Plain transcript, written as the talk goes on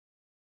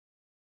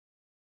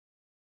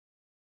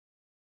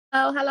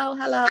Hello, hello,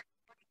 hello.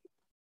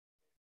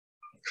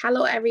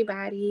 Hello,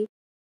 everybody.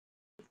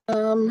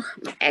 I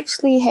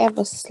actually have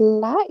a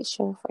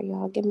slideshow for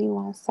y'all. Give me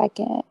 1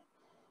 second.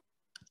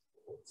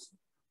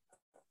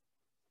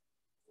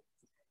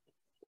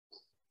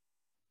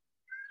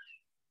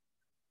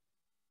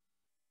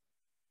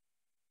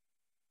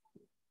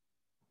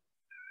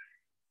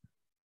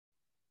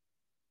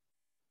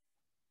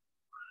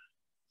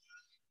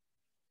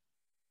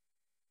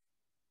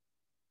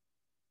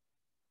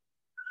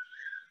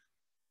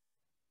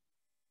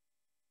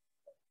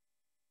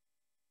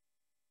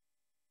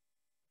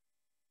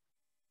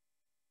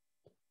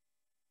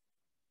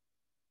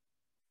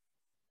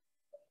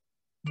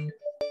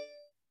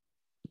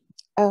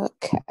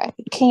 Okay.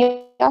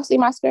 Can y'all see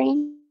my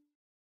screen?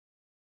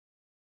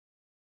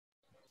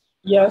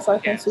 Yes, I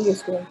can see your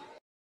screen.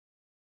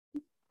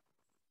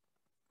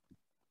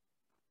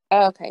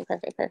 Okay,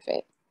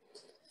 perfect.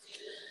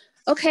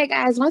 Okay,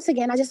 guys, once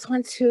again, I just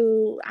want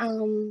to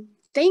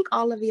thank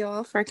all of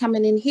y'all for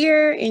coming in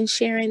here and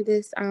sharing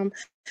this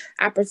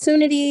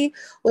opportunity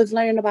with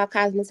learning about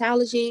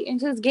cosmetology and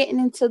just getting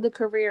into the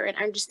career and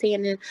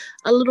understanding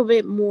a little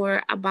bit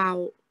more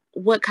about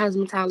what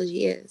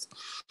cosmetology is.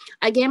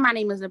 Again, my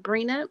name is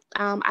Sabrina.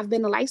 I've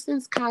been a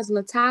licensed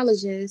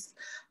cosmetologist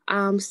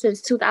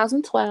since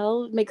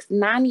 2012, makes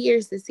 9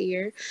 years this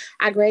year.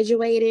 I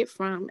graduated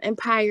from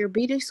Empire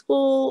Beauty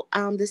School,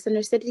 the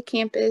Center City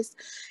campus,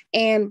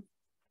 and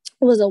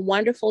it was a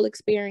wonderful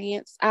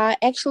experience. I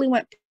actually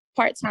went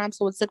part-time,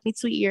 so it took me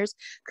 2 years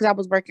because I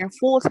was working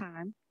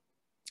full-time.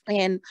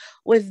 And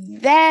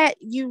with that,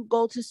 you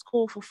go to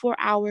school for 4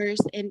 hours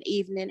in the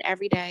evening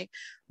every day,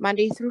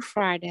 Monday through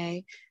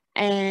Friday.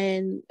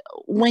 And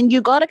when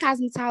you go to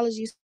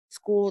cosmetology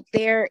school,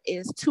 there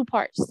is two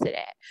parts to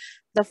that.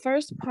 The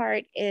first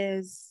part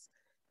is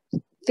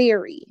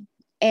theory,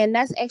 and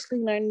that's actually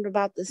learning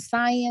about the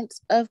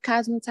science of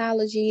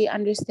cosmetology,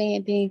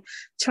 understanding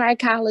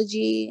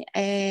trichology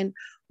and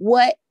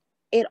what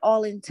it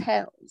all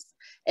entails.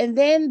 And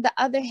then the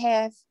other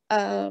half,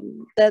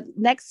 the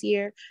next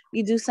year,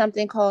 you do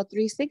something called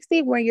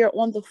 360, where you're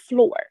on the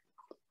floor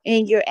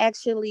and you're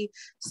actually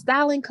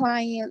styling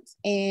clients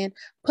and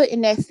putting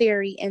that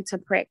theory into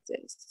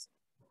practice.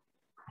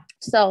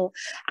 So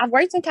I've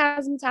worked in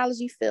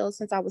cosmetology field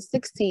since I was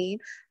 16.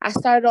 I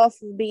started off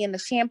being a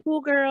shampoo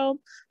girl.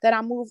 Then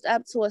I moved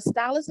up to a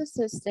stylist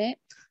assistant.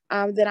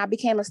 Then I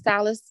became a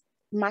stylist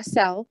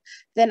myself,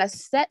 then a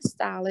set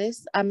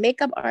stylist, a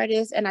makeup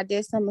artist, and I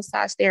did some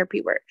massage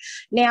therapy work.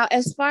 Now,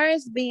 as far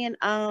as being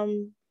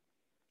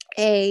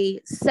a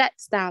set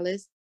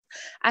stylist,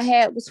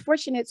 I was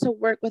fortunate to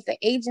work with an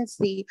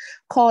agency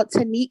called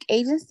Tanique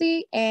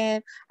Agency,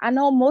 and I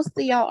know most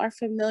of y'all are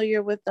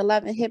familiar with the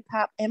Love and Hip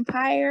Hop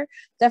Empire.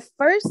 The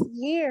first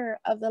year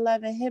of the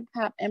Love and Hip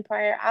Hop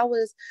Empire, I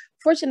was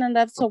fortunate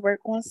enough to work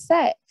on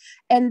set,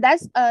 and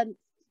that's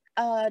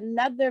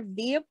another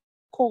vehicle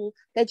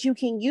that you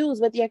can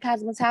use with your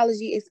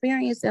cosmetology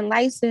experience and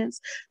license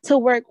to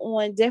work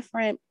on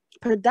different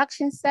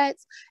production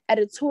sets,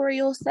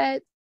 editorial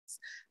sets,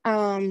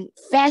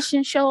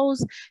 fashion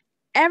shows.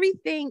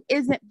 Everything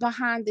isn't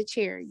behind the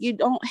chair. You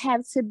don't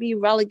have to be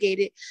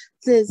relegated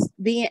to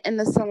being in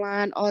the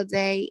salon all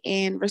day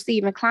and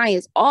receiving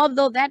clients,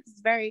 although that's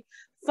very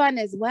fun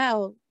as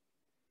well.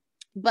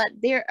 But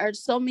there are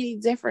so many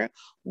different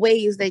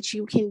ways that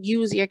you can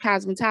use your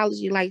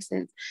cosmetology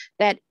license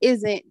that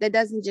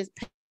doesn't just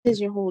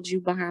pigeonhole you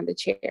behind the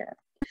chair.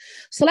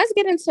 So let's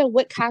get into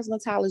what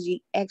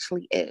cosmetology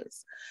actually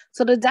is.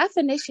 So the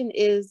definition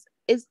is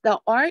it's the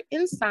art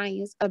and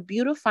science of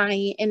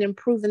beautifying and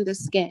improving the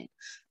skin,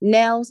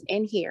 nails,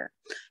 and hair,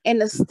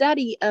 and the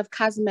study of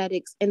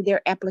cosmetics and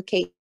their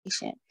application.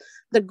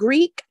 The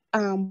Greek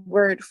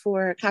word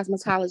for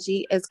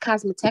cosmetology is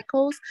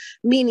cosmetikos,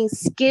 meaning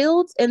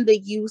skilled in the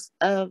use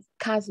of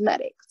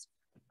cosmetics.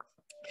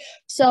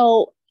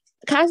 So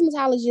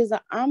cosmetology is an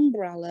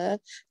umbrella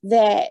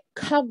that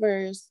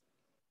covers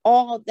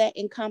all that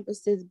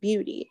encompasses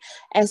beauty.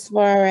 As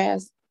far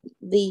as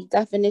the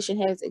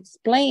definition has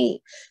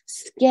explained,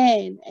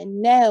 skin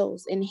and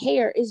nails and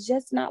hair is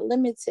just not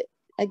limited,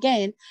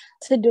 again,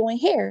 to doing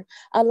hair.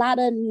 A lot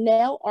of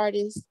nail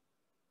artists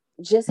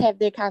just have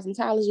their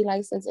cosmetology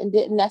license and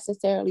didn't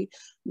necessarily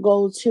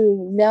go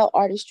to nail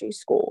artistry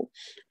school.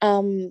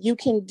 You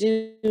can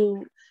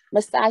do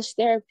massage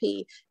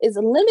therapy. Is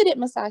a limited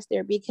massage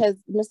therapy because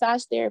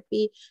massage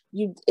therapy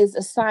is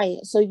a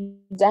science. So you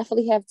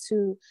definitely have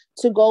to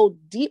go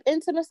deep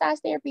into massage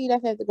therapy. You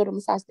definitely have to go to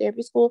massage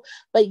therapy school,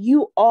 but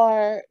you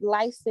are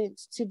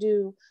licensed to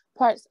do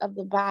parts of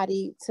the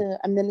body to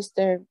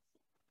administer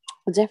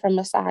different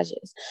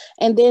massages.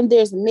 And then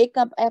there's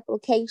makeup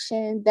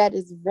application that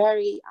is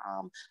very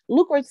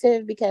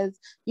lucrative because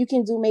you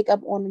can do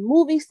makeup on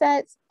movie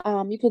sets,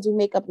 you can do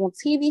makeup on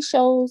TV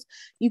shows,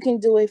 you can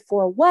do it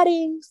for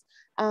weddings,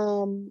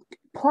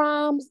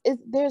 proms.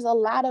 There's a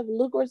lot of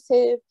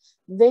lucrative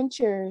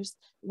ventures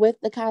with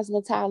the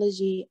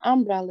cosmetology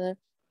umbrella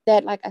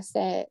that, like I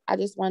said, I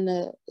just want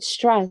to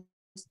stress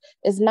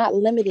is not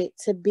limited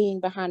to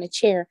being behind a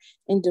chair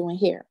and doing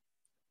hair.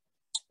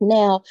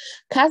 Now,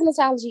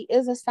 cosmetology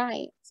is a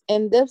science,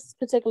 and this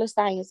particular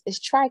science is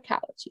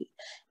trichology,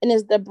 and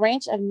is the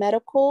branch of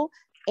medical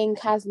and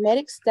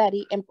cosmetic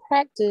study and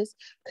practice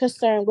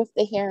concerned with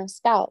the hair and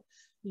scalp.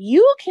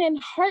 You can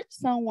hurt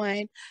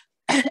someone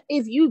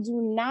if you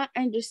do not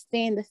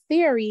understand the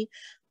theory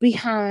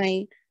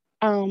behind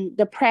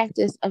the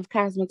practice of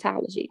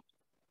cosmetology.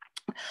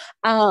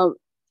 Um,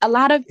 a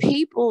lot of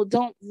people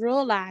don't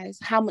realize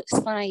how much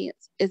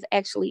science is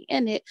actually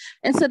in it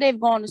until they've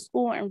gone to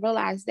school and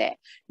realized that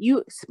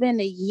you spend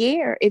a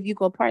year if you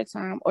go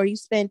part-time, or you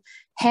spend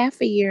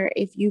half a year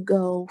if you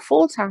go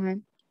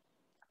full-time,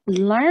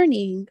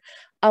 learning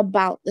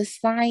about the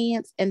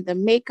science and the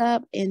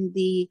makeup and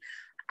the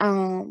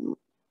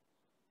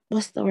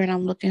what's the word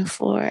I'm looking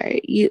for?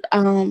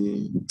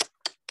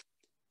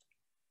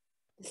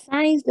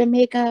 Science, the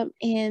makeup,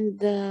 and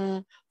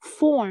the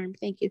form,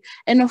 thank you,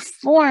 and the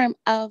form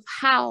of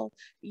how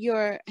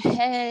your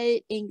head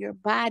and your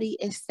body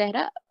is set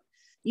up.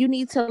 You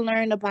need to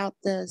learn about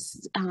the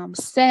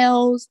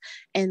cells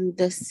and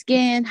the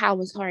skin,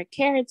 how it's hard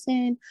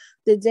keratin,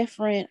 the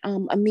different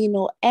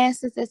amino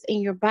acids that's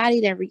in your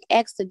body that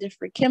reacts to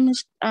different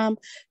chemicals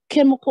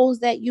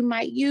that you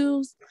might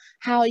use,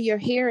 how your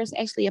hair is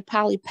actually a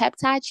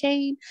polypeptide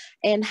chain,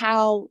 and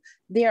how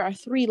there are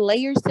 3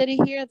 layers to the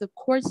hair: the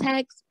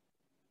cortex,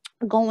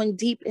 going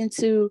deep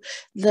into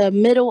the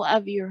middle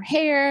of your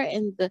hair,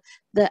 and the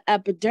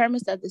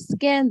epidermis of the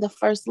skin, the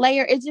first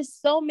layer. It's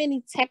just so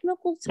many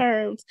technical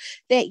terms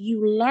that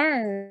you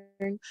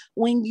learn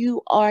when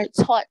you are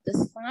taught the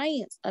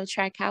science of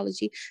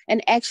trichology,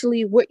 and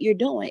actually what you're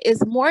doing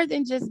is more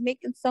than just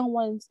making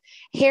someone's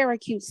hair a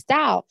cute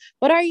style,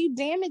 but are you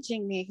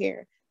damaging their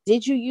hair?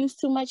 Did you use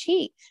too much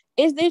heat?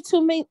 Is there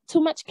too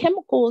much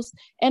chemicals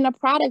in a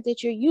product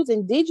that you're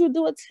using? Did you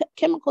do a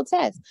chemical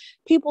test?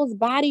 People's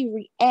body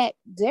react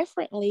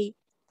differently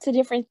to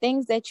different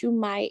things that you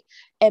might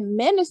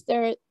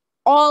administer,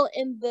 all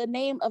in the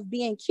name of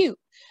being cute.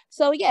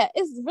 So yeah,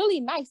 it's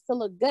really nice to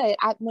look good.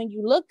 When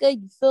you look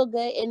good, you feel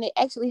good, and it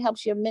actually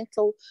helps your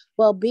mental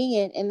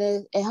well-being, and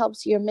it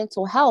helps your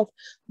mental health.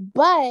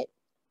 But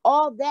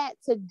all that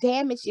to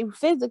damage you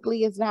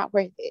physically is not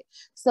worth it.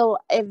 So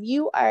if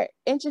you are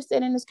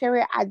interested in this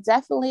career, I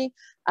definitely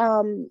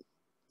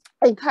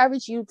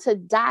encourage you to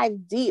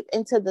dive deep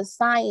into the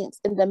science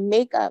and the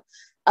makeup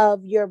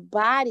of your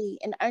body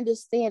and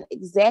understand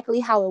exactly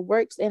how it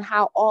works and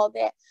how all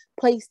that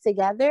plays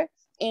together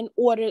in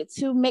order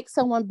to make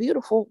someone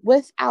beautiful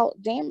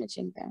without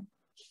damaging them.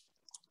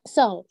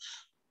 So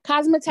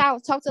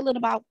cosmetology, talked a little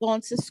about going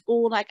to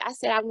school. Like I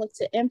said, I went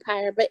to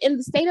Empire, but in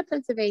the state of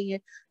Pennsylvania,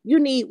 you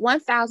need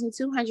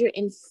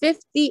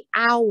 1,250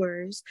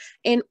 hours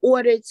in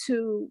order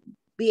to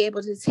be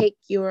able to take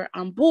your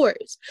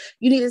boards.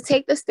 You need to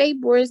take the state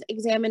boards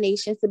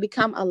examinations to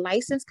become a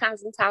licensed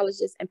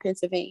cosmetologist in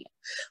Pennsylvania.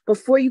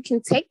 Before you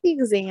can take the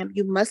exam,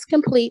 you must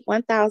complete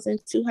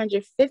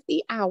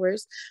 1,250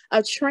 hours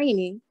of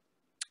training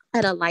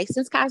at a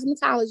licensed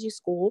cosmetology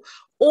school,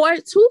 or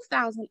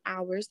 2,000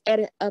 hours at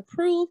an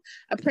approved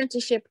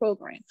apprenticeship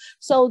program.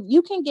 So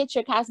you can get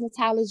your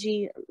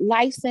cosmetology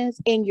license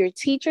and your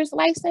teacher's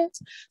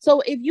license.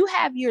 So if you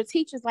have your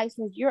teacher's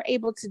license, you're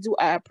able to do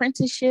an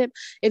apprenticeship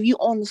if you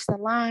own the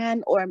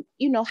salon, or,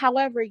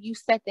 however you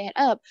set that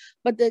up.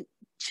 But the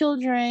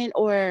children,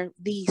 or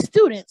the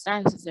students,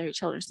 not necessarily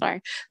children,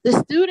 sorry, the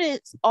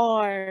students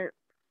are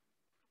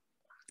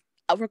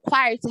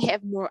required to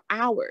have more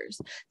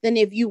hours than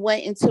if you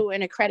went into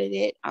an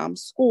accredited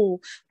school,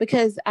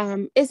 because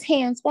it's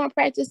hands-on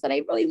practice. So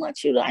they really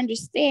want you to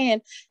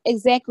understand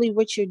exactly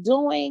what you're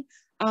doing,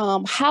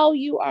 how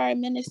you are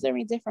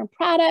administering different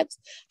products,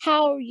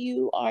 how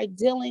you are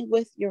dealing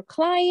with your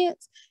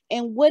clients,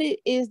 and what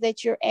it is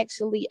that you're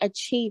actually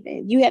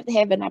achieving. You have to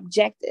have an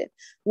objective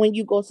when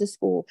you go to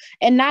school,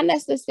 and not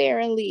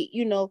necessarily,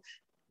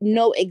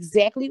 know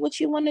exactly what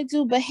you want to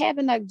do, but have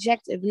an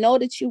objective. Know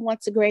that you want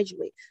to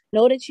graduate.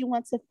 Know that you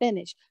want to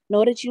finish.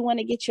 Know that you want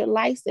to get your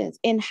license,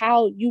 and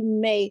how you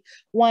may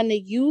want to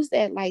use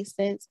that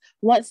license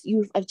once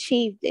you've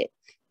achieved it.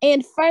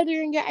 And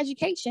furthering your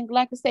education,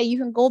 like I say, you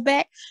can go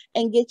back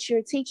and get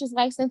your teacher's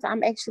license.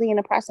 I'm actually in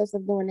the process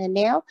of doing it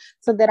now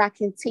so that I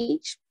can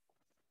teach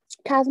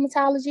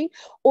cosmetology.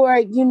 Or,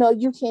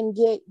 you can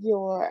get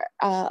your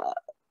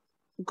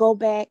go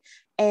back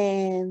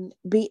and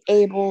be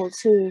able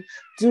to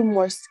do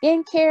more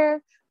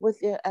skincare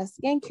with a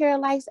skincare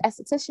license,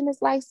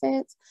 esthetician's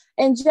license,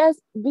 and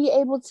just be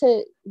able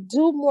to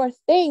do more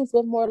things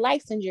with more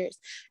licensures.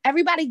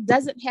 Everybody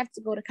doesn't have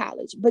to go to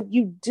college, but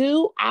you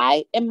do,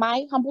 in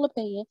my humble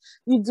opinion,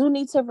 you do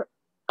need to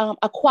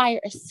acquire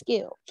a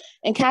skill.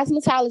 And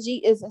cosmetology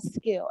is a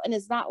skill, and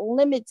it's not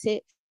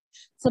limited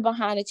to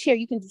behind a chair.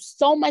 You can do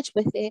so much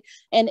with it,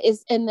 and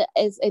it's an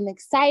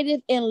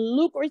exciting and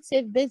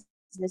lucrative business.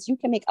 You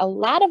can make a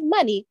lot of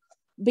money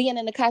being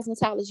in the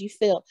cosmetology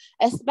field,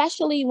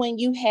 especially when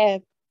you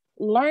have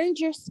learned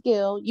your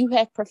skill, you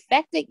have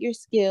perfected your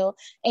skill,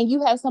 and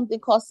you have something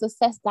called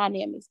success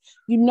dynamics.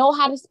 You know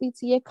how to speak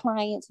to your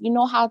clients, you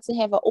know how to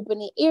have an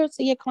open ear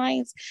to your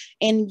clients,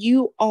 and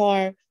you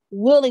are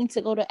willing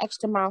to go the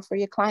extra mile for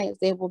your clients.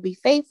 They will be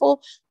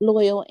faithful,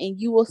 loyal, and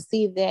you will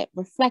see that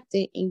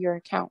reflected in your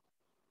account.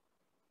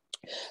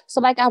 So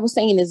like I was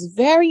saying, it's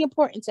very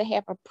important to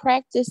have a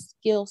practice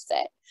skill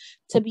set,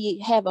 to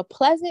have a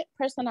pleasant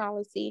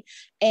personality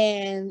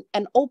and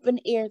an open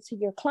ear to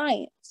your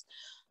clients.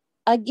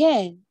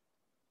 Again,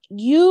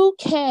 you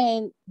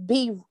can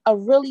be a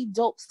really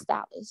dope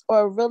stylist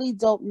or a really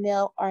dope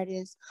nail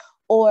artist,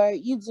 or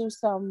you do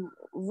some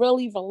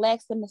really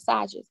relaxing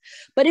massages.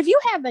 But if you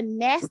have a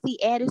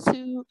nasty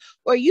attitude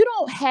or you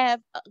don't have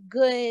a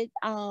good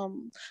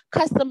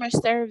customer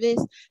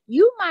service,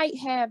 you might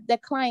have the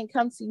client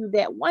come to you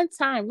that one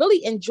time,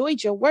 really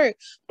enjoyed your work,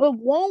 but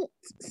won't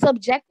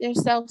subject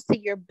themselves to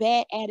your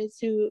bad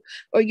attitude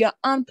or your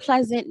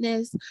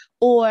unpleasantness,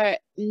 or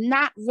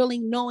not really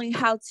knowing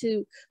how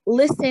to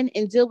listen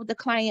and deal with the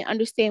client,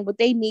 understand what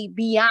they need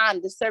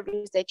beyond the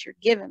service that you're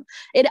giving.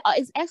 It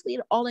is actually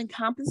an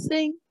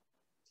all-encompassing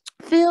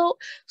field.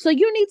 So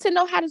you need to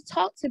know how to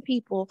talk to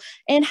people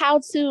and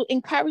how to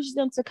encourage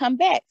them to come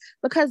back,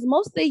 because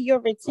mostly your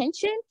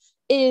retention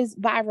is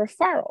by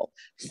referral.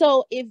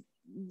 So if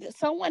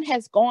someone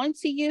has gone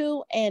to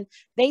you and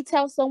they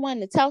tell someone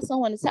to tell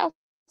someone to tell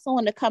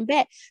someone to come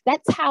back,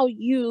 that's how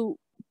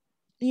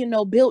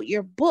build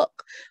your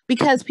book,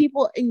 because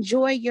people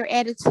enjoy your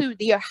attitude.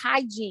 Your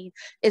hygiene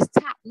is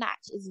top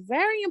notch. It's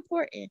very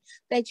important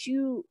that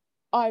you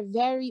are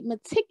very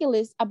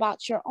meticulous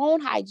about your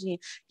own hygiene.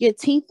 Your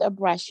teeth are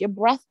brushed, your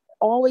breath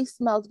always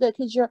smells good,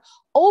 because you're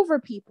over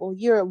people,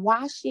 you're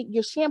washing,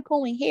 you're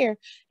shampooing hair,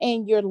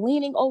 and you're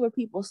leaning over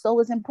people. So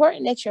it's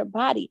important that your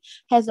body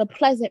has a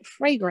pleasant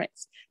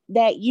fragrance,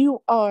 that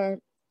you are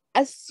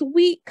a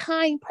sweet,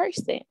 kind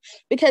person,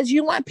 because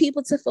you want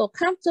people to feel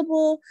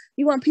comfortable.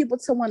 You want people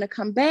to want to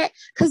come back,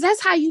 because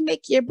that's how you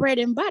make your bread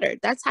and butter.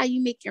 That's how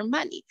you make your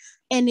money.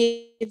 And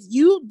if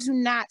you do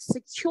not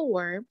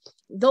secure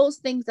those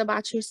things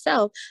about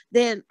yourself,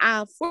 then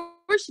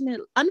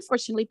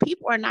unfortunately,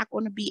 people are not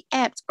going to be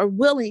apt or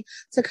willing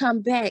to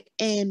come back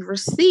and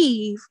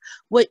receive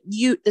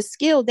the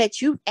skill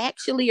that you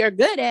actually are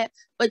good at,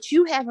 but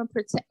you haven't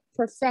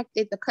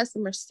perfected the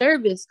customer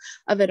service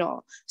of it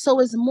all. So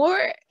it's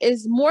more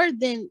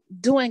than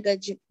doing a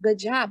good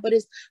job, but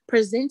it's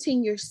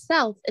presenting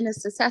yourself in a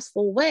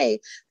successful way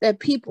that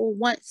people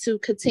want to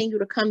continue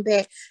to come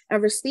back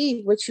and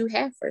receive what you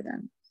have for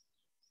them.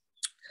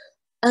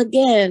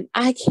 Again,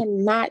 I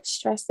cannot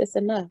stress this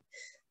enough.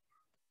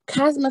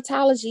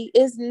 Cosmetology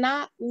is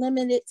not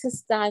limited to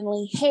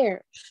styling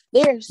hair.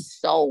 There's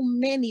so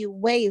many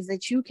ways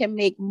that you can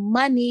make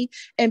money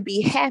and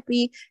be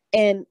happy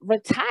and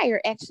retire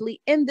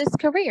actually in this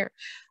career.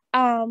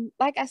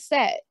 Like I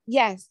said,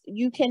 yes,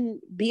 you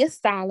can be a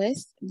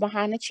stylist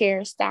behind a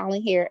chair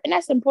styling hair, and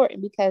that's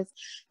important because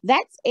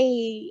that's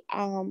a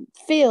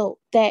field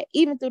that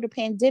even through the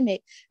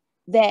pandemic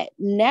that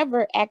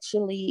never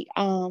actually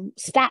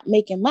stopped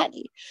making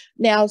money.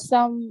 Now,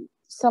 some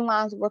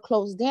salons were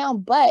closed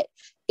down, but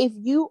if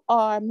you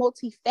are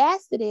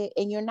multifaceted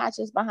and you're not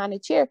just behind a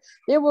chair,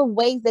 there were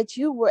ways that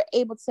you were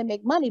able to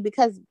make money,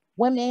 because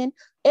women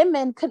and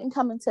men couldn't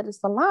come into the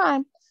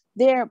salon.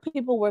 There,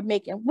 people were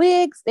making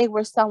wigs, they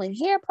were selling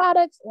hair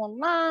products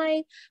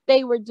online,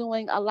 they were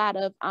doing a lot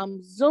of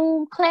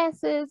Zoom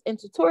classes and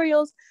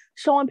tutorials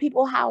showing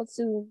people how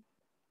to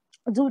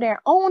do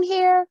their own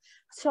hair,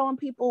 showing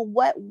people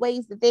what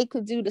ways that they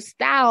could do to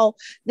style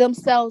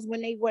themselves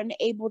when they weren't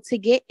able to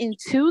get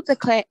into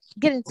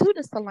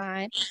the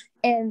salon.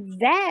 And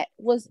that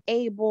was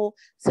able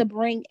to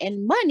bring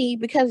in money,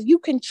 because you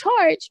can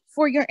charge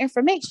for your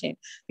information.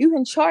 You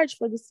can charge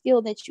for the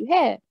skill that you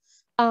have.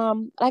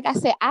 Like I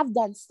said, I've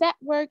done set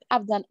work,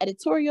 I've done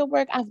editorial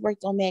work, I've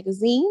worked on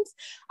magazines,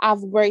 I've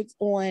worked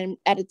on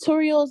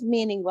editorials,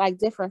 meaning like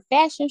different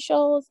fashion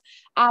shows.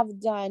 I've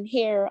done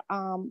hair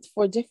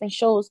for different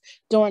shows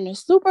during the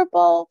Super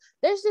Bowl.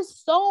 There's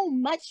just so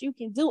much you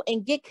can do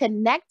and get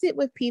connected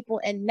with people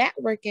and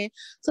networking,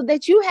 so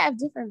that you have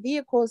different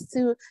vehicles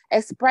to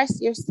express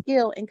your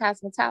skill in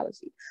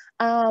cosmetology.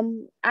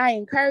 I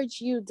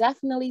encourage you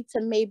definitely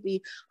to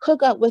maybe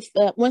hook up with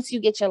once you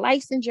get your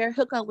licensure,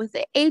 hook up with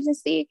the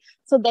agency,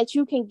 so that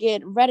you can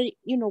get ready,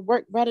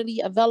 work readily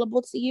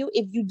available to you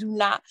if you do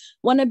not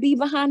want to be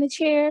behind a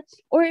chair,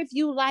 or if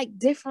you like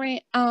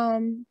different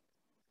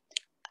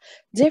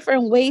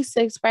ways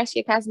to express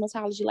your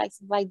cosmetology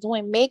license, like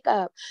doing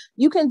makeup.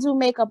 You can do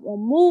makeup on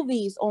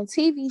movies, on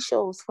TV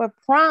shows, for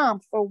prom,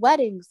 for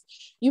weddings.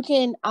 You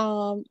can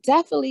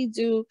definitely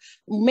do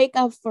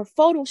makeup for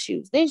photo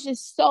shoots. There's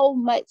just so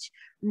much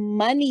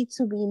money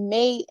to be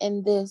made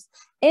in this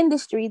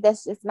industry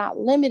that's just not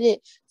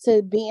limited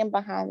to being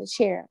behind the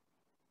chair.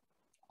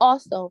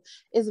 Also,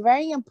 it's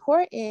very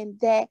important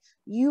that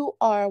you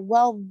are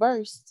well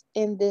versed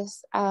in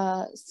this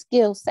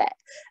skill set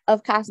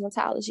of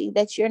cosmetology,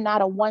 that you're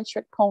not a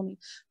one-trick pony,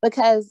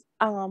 because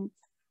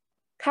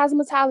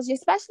cosmetology,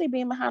 especially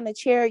being behind the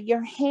chair,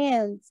 your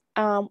hands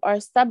are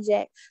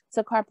subject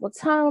to carpal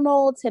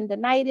tunnel,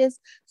 tendonitis.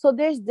 So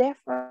there's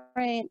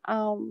different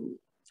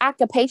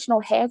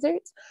occupational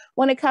hazards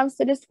when it comes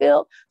to this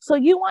field. So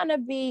you want to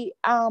be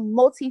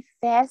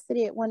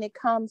multifaceted when it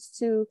comes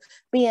to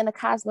being a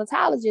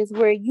cosmetologist,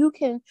 where you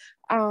can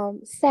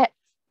set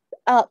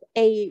up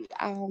a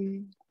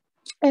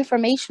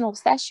informational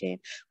session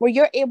where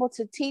you're able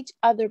to teach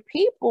other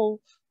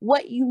people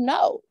what you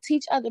know,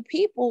 teach other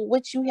people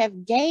what you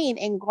have gained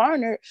and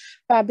garnered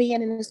by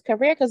being in this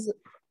career, because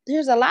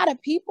there's a lot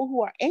of people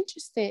who are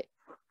interested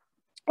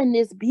in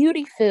this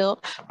beauty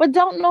field, but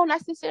don't know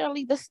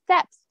necessarily the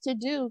steps to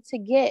do to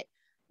get,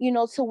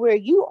 to where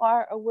you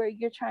are or where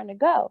you're trying to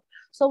go.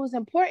 So it's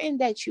important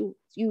that you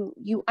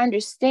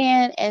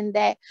understand and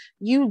that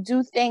you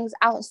do things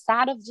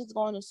outside of just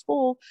going to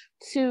school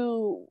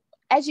to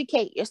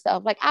educate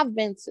yourself. Like, I've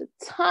been to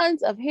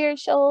tons of hair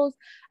shows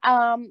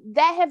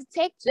that have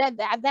taken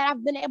that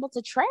I've been able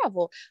to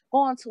travel,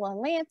 going to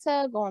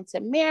Atlanta, going to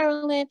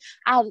Maryland,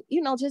 out,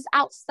 just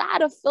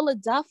outside of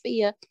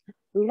Philadelphia,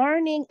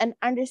 learning and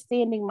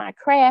understanding my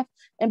craft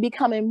and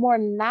becoming more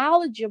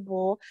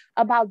knowledgeable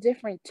about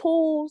different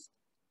tools,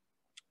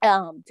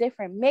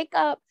 different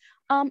makeup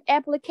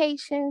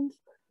applications,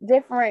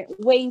 different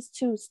ways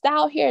to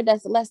style hair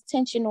that's less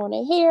tension on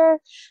the hair.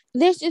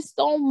 There's just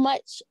so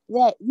much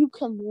that you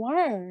can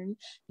learn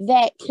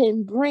that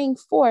can bring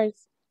forth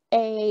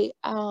a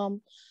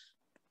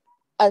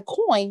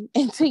coin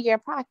into your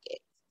pocket.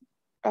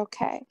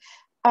 Okay.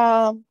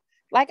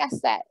 Like I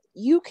said,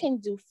 you can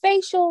do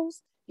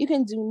facials, you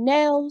can do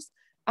nails,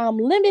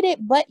 limited,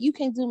 but you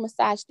can do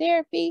massage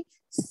therapy,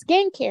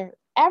 skincare.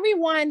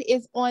 Everyone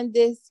is on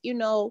this,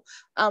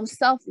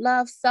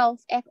 self-love,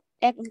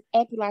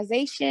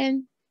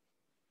 self-actualization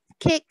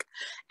kick,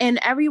 and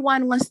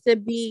everyone wants to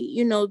be,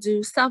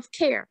 do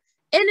self-care.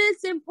 And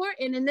it's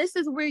important. And this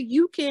is where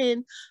you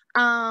can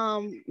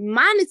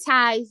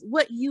monetize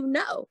what you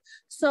know.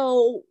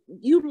 So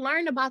you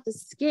learn about the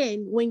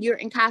skin when you're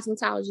in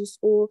cosmetology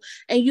school,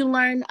 and you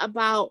learn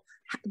about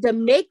the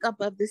makeup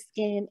of the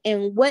skin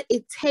and what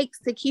it takes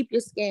to keep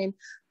your skin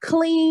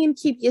clean,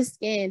 keep your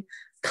skin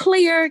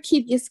clear,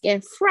 keep your skin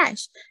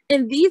fresh.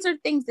 And these are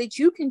things that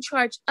you can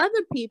charge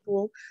other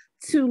people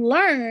to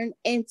learn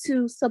and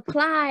to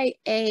supply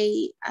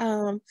a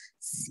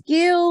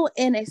skill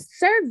and a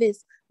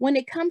service. When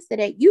it comes to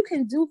that, you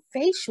can do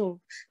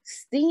facial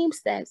steam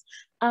sets.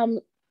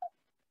 You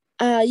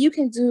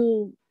can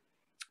do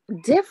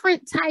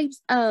different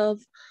types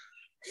of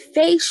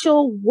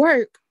facial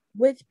work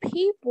with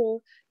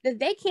people that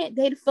they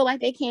feel like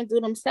they can't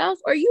do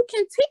themselves, or you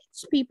can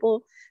teach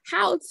people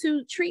how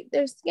to treat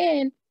their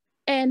skin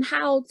and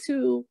how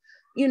to,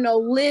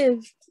 live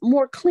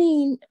more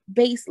clean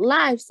based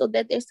lives so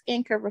that their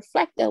skin can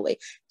reflect that way.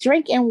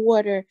 Drinking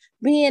water,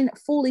 being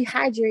fully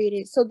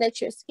hydrated so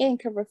that your skin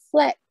can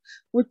reflect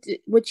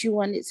what you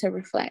want it to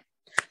reflect.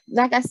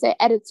 Like I said,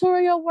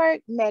 editorial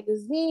work,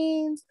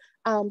 magazines,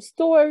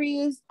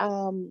 stories,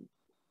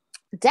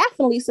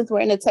 definitely, since we're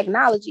in the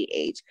technology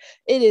age,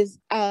 it is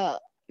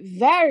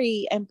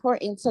very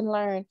important to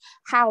learn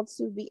how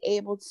to be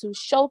able to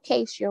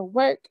showcase your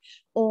work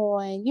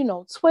on,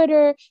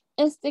 Twitter,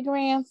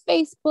 Instagram,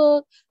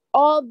 Facebook,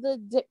 all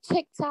the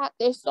TikTok.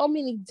 There's so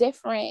many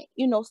different,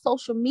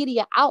 social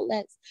media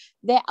outlets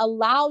that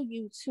allow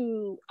you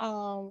to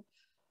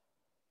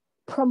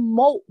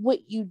promote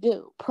what you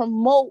do,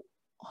 promote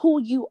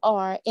who you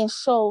are, and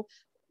show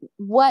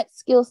what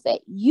skill set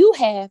you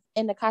have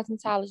in the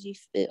cosmetology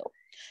field.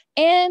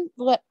 And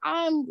what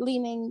I'm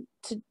leaning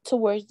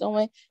towards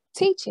doing,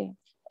 teaching.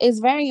 It's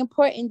very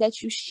important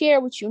that you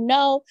share what you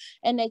know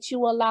and that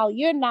you allow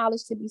your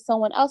knowledge to be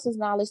someone else's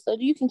knowledge so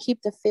that you can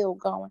keep the field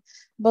going.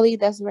 I believe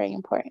that's very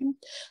important.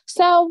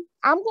 So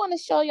I'm going to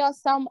show y'all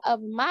some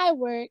of my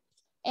work,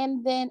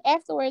 and then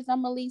afterwards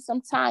I'm going to leave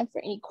some time for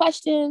any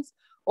questions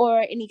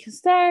or any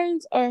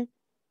concerns or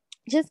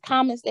just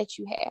comments that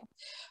you have.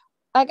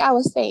 Like I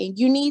was saying,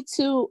 you need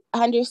to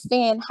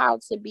understand how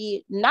to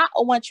be not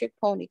a one-trick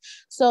pony.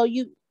 So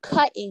you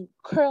cutting,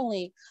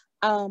 curling,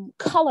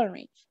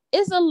 coloring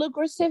is a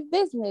lucrative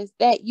business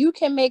that you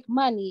can make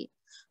money.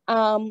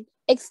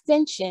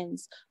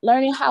 Extensions,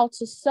 learning how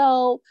to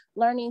sew,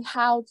 learning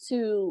how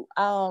to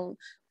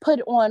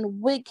put on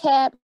wig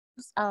caps,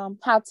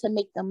 how to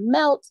make them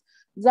melt,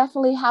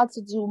 definitely how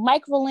to do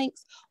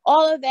microlinks.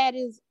 All of that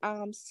is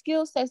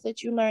skill sets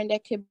that you learn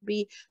that could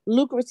be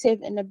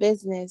lucrative in the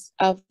business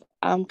of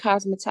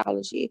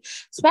cosmetology,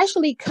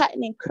 especially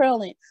cutting and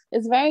curling.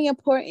 It's very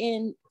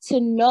important to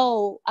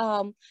know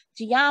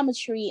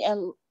geometry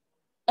and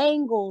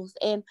angles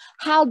and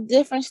how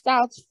different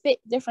styles fit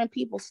different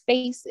people's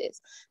faces,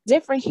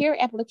 different hair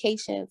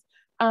applications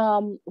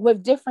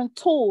with different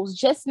tools,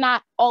 just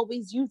not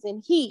always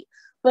using heat,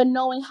 but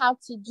knowing how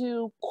to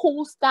do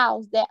cool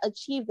styles that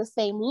achieve the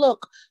same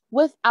look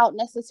without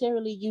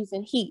necessarily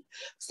using heat.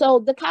 So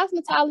the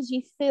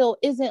cosmetology field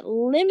isn't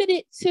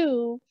limited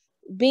to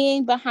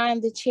being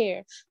behind the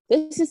chair.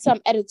 This is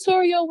some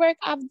editorial work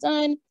I've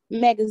done,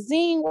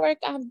 magazine work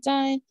I've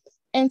done,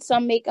 and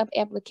some makeup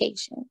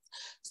applications.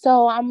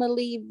 So I'm gonna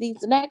leave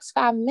these next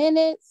 5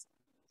 minutes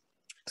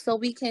so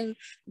we can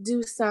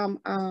do some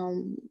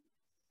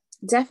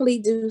definitely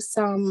do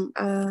some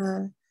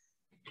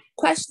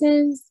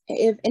questions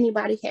if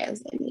anybody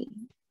has any.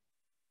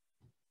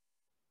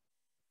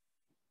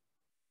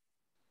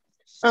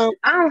 I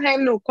don't have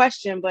no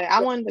question, but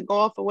I wanted to go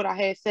off of what I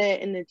had said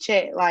in the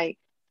chat, like,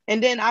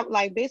 and then I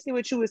like basically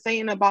what you were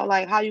saying about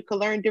like how you could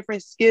learn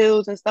different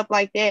skills and stuff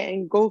like that,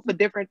 and go for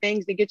different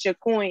things to get your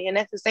coin, and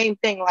that's the same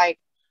thing. Like,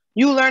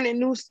 you learning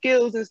new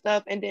skills and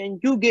stuff, and then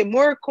you get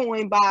more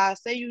coin by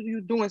say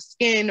you doing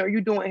skin or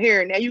you doing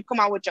hair. Now you come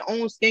out with your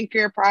own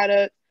skincare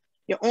product,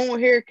 your own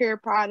hair care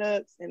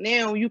products, and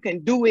now you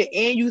can do it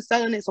and you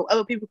selling it so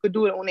other people could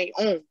do it on their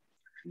own.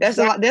 That's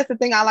a lot. That's the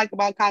thing I like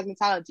about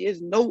cosmetology.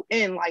 It's no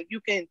end. Like, you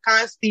can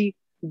constantly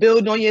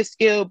build on your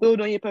skill, build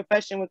on your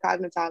profession with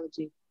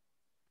cosmetology.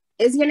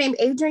 Is your name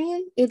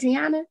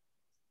Adriana?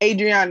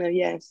 Adriana,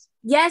 yes.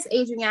 Yes,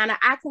 Adriana,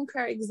 I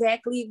concur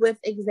exactly with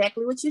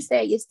what you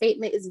said. Your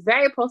statement is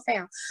very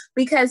profound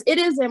because it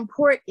is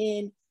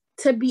important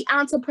to be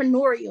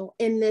entrepreneurial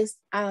in this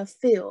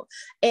field.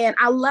 And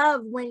I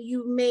love when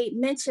you made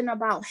mention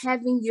about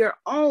having your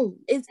own.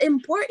 It's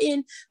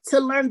important to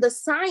learn the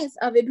science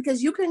of it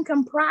because you can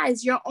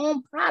comprise your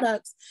own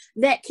products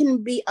that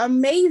can be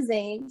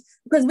amazing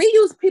because we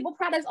use people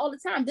products all the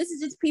time. This is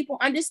just people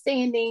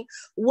understanding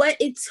what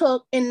it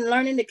took and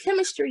learning the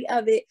chemistry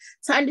of it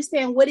to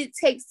understand what it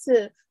takes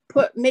to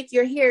make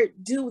your hair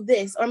do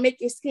this or make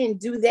your skin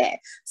do that.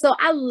 So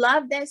I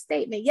love that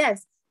statement.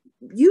 Yes,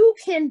 you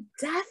can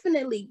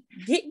definitely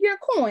get your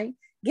coin,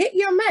 get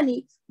your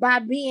money by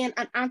being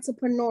an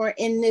entrepreneur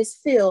in this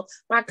field,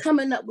 by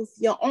coming up with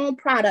your own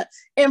product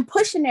and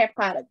pushing that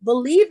product,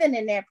 believing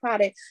in that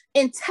product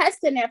and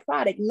testing that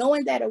product,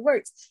 knowing that it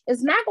works.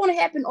 It's not going to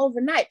happen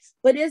overnight,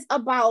 but it's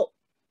about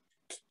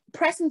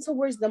pressing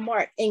towards the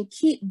mark and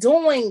keep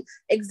doing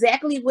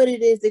exactly what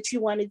it is that you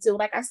want to do.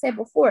 Like I said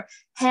before,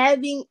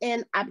 having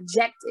an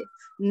objective,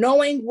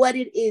 knowing what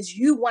it is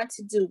you want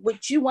to do,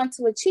 what you want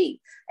to achieve.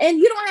 And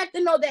you don't have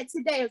to know that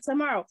today or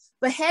tomorrow,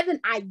 but have an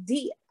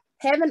idea,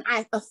 having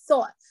a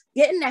thought,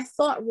 getting that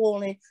thought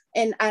rolling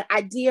and an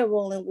idea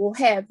rolling will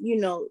have,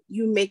 you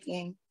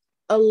making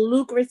a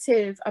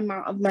lucrative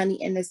amount of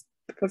money in this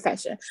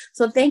profession.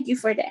 So thank you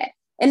for that.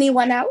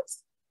 Anyone else?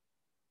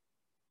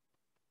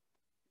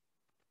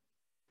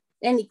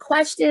 Any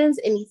questions,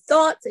 any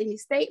thoughts, any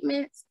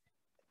statements?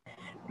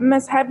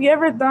 Miss, have you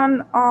ever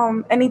done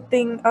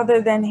anything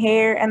other than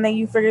hair and then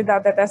you figured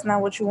out that that's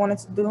not what you wanted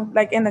to do,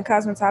 like in the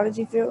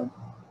cosmetology field?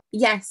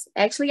 Yes,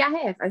 actually I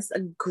have. That's a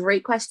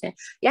great question.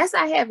 Yes,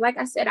 I have. Like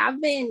I said,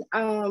 I've been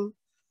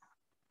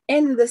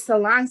in the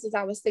salon since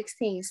I was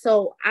 16.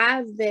 So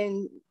I've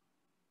been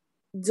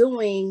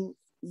doing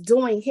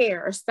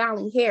hair or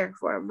styling hair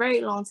for a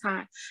very long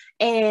time,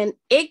 and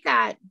it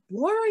got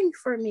boring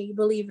for me,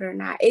 believe it or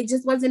not. It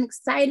just wasn't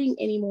exciting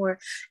anymore.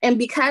 And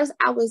because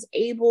I was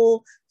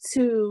able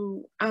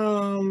to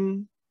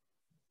hook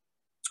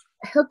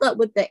up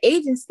with the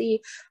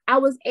agency, I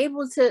was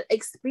able to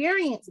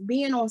experience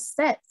being on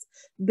sets,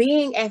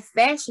 being at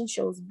fashion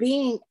shows,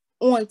 being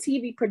on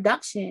TV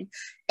production,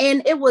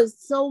 and it was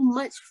so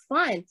much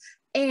fun.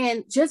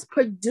 And just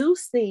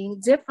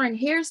producing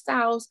different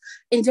hairstyles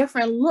and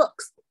different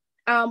looks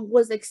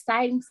was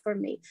exciting for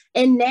me.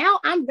 And now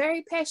I'm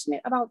very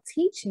passionate about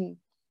teaching.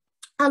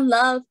 I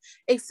love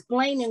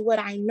explaining what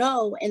I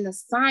know and the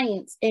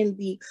science and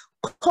the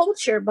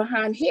culture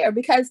behind hair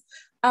because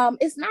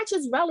it's not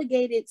just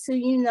relegated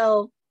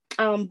to,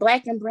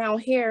 black and brown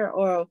hair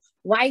or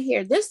white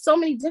hair. There's so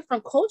many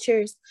different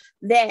cultures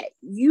that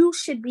you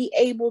should be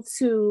able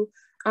to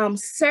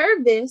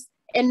service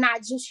and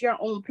not just your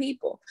own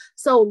people.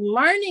 So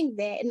learning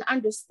that and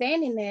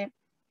understanding that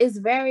is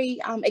very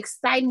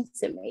exciting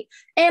to me.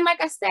 And like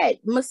I said,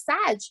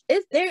 massage,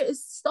 there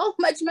is so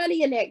much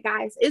money in that,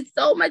 guys. It's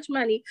so much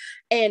money.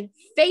 And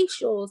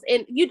facials,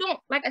 and you don't,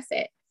 like I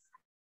said,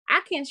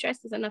 I can't stress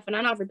this enough, and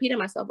I know I've repeated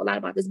myself a lot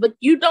about this, but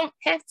you don't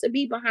have to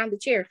be behind the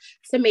chair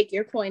to make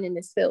your coin in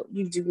this field.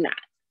 You do not.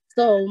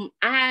 So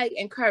I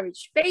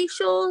encourage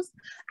facials.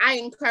 I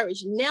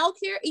encourage nail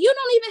care. You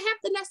don't even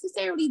have to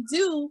necessarily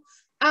do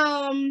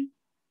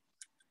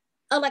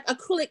like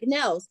acrylic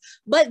nails,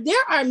 but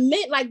there are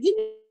men, like,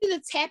 you need to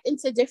tap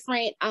into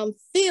different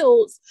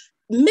fields.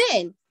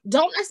 Men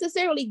don't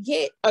necessarily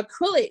get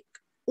acrylic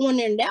on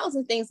their nails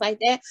and things like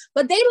that,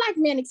 but they like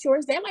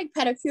manicures, they like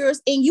pedicures,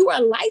 and you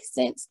are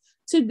licensed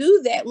to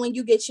do that when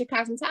you get your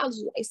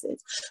cosmetology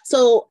license.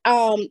 So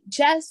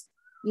just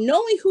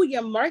knowing who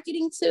you're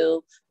marketing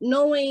to,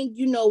 knowing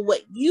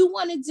what you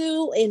want to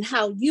do and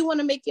how you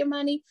want to make your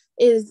money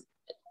is,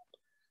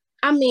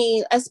 I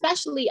mean,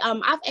 especially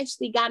I've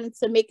actually gotten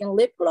into making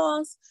lip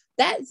gloss.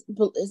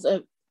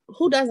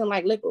 Who doesn't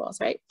like lip gloss,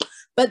 right?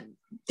 But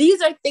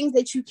these are things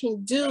that you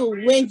can do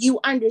when you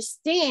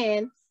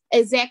understand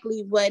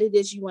exactly what it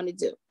is you want to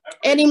do.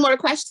 Any more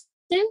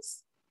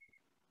questions?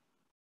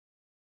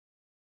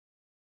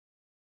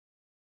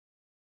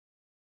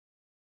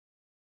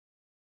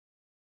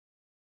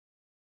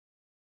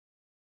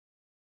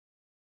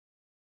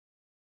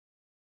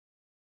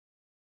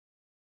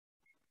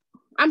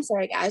 I'm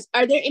sorry, guys.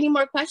 Are there any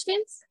more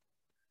questions?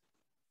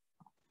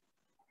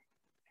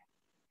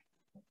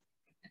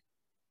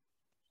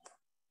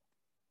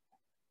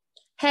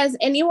 Has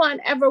anyone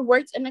ever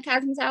worked in the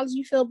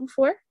cosmetology field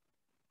before?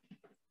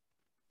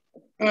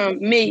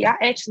 Me, I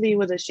actually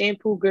was a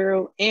shampoo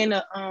girl and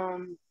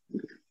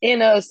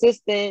a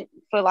assistant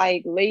for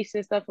like lace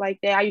and stuff like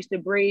that. I used to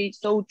braid,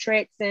 sew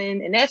tracks,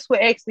 and that's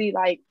what actually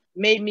like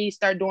made me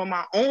start doing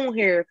my own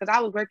hair, because I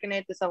was working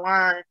at the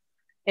salon,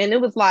 and it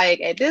was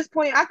like at this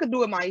point I could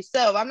do it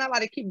myself. I'm not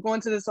allowed to keep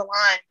going to the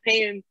salon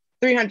paying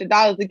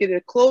 $300 to get a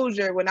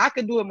closure when I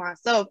could do it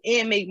myself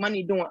and make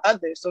money doing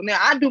others. So now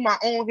I do my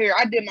own hair.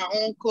 I did my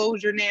own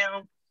closure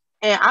now.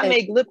 And I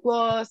make lip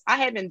gloss. I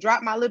haven't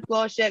dropped my lip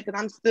gloss yet because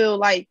I'm still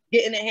like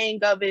getting the hang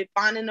of it,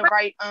 finding the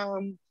right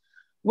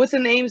what's the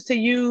names to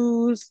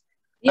use.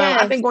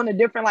 I've been going to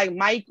different like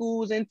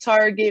Michael's and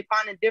Target,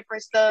 finding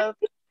different stuff,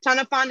 trying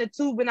to find the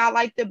tube and I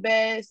like the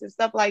best and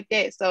stuff like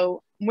that.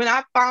 So when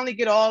I finally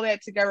get all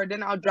that together,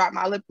 then I'll drop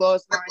my lip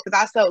gloss line, because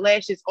I sell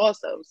lashes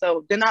also.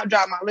 So then I'll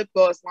drop my lip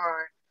gloss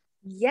line.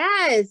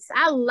 Yes,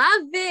 I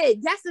love it.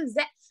 That's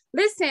exact.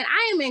 Listen,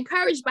 I am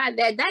encouraged by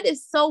that. That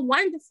is so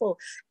wonderful.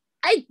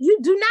 You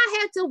do not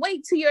have to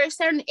wait till you're a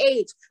certain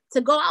age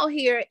to go out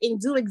here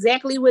and do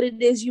exactly what it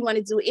is you want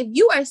to do. If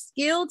you are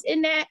skilled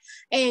in that,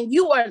 and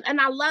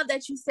I love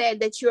that you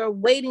said that you're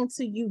waiting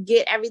till you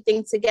get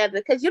everything together,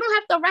 because you don't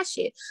have to rush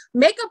it.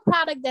 Make a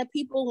product that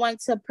people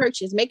want to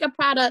purchase. Make a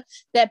product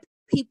that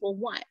people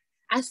want.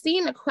 I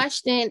seen a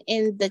question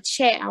in the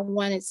chat I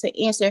wanted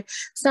to answer.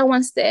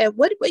 Someone said,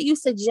 what would you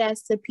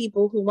suggest to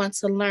people who want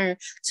to learn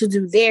to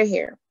do their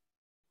hair?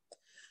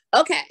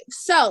 Okay,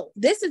 so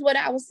this is what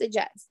I would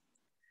suggest.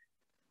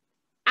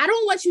 I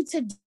don't want you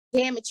to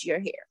damage your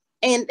hair.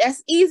 And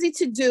that's easy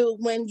to do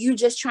when you're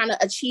just trying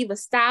to achieve a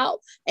style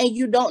and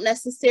you don't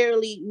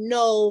necessarily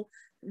know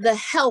the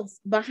health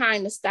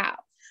behind the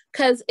style.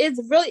 Because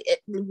it's really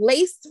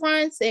lace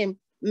fronts and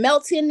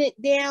melting it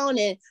down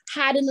and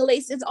hiding the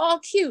lace. It's all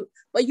cute,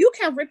 but you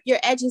can rip your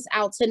edges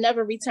out to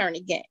never return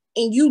again.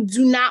 And you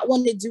do not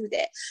want to do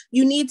that.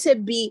 You need to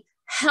be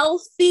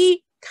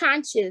healthy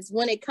conscious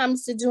when it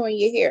comes to doing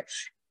your hair,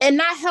 and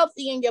not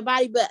healthy in your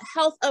body, but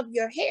health of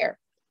your hair.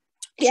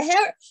 Your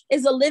hair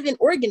is a living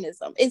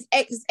organism. It's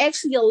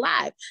actually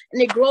alive,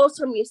 and it grows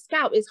from your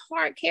scalp. It's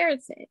hard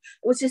keratin,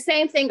 which is the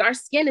same thing our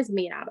skin is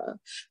made out of.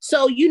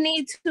 So you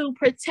need to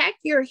protect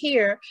your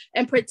hair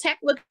and protect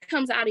what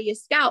comes out of your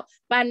scalp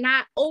by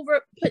not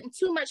putting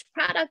too much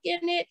product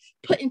in it,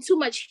 putting too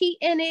much heat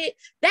in it.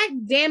 That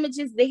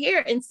damages the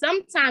hair, and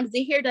sometimes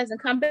the hair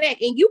doesn't come back,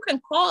 and you can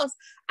cause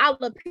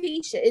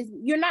alopecia.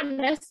 You're not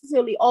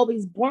necessarily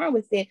always born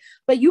with it,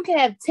 but you can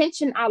have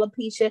tension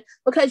alopecia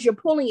because you're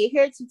pulling your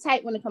hair too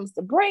tight when it comes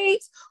to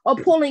braids, or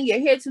pulling your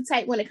hair too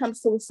tight when it comes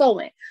to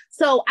sewing.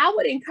 So I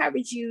would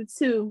encourage you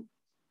to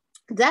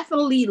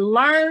definitely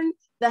learn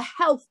the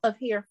health of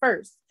hair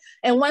first.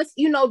 And once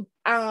you know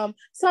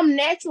some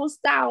natural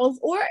styles,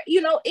 or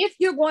if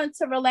you're going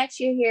to relax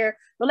your hair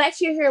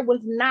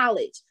with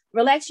knowledge.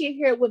 Relax your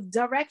hair with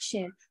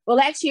direction.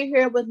 Relax your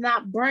hair with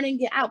not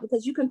burning it out,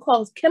 because you can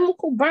cause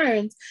chemical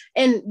burns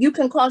and you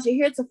can cause your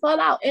hair to fall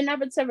out and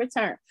never to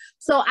return.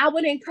 So I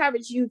would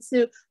encourage you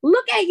to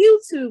look at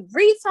YouTube,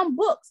 read some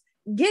books,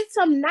 get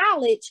some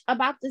knowledge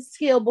about the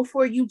skill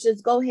before you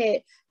just go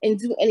ahead and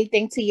do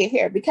anything to your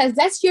hair, because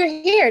that's your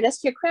hair.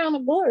 That's your crown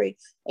of glory,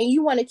 and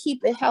you want to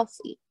keep it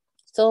healthy.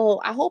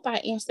 So I hope I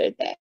answered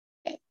that.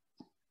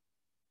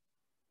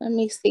 Let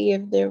me see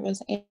if there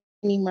was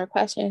any more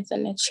questions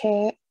in the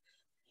chat.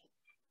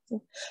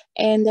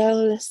 And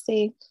let's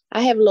see,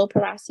 I have low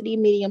porosity,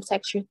 medium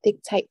texture, thick,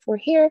 tight for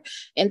hair,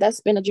 and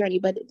that's been a journey,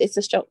 but it's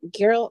a stroke.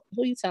 Girl,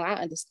 who you tell? I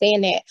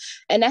understand that.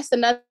 And that's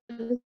another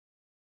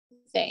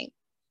thing.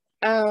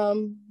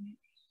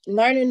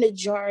 Learning the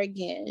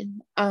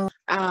jargon,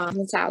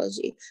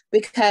 cosmetology,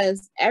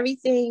 because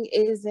everything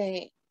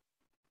isn't.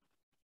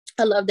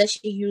 I love that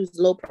she used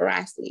low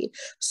porosity.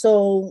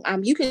 So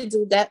you can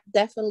do that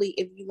definitely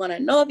if you want to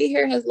know if your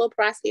hair has low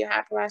porosity or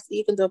high porosity.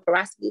 You can do a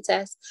porosity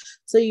test,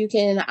 so you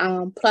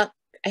can pluck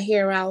a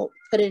hair out,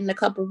 put it in a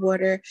cup of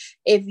water.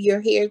 If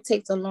your hair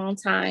takes a long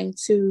time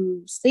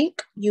to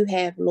sink, you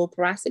have low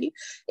porosity.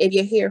 If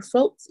your hair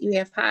floats, you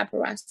have high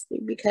porosity,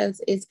 because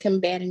it's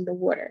combating the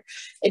water.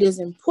 It is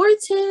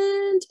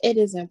important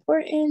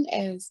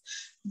as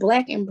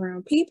Black and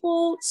brown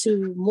people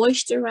to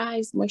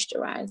moisturize,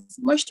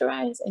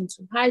 and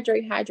to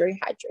hydrate.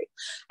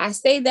 I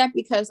say that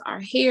because our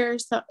hair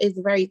is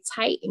very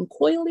tight and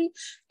coily,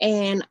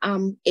 and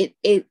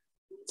it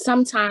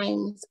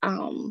sometimes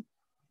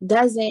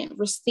doesn't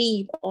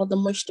receive all the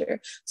moisture.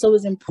 So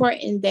it's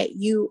important that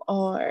you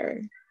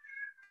are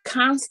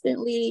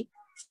constantly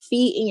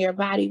feeding your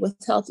body with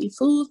healthy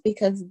foods,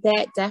 because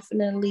that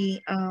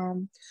definitely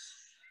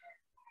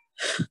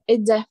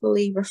it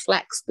definitely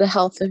reflects the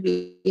health of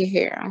your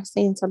hair. I've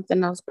seen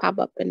something else pop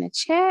up in the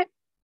chat.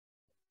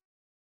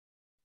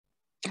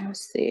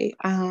 Let's see.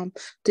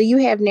 Do you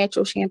have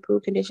natural shampoo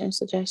conditioner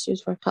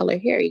suggestions for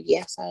colored hair?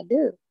 Yes, I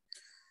do.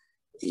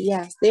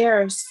 Yes,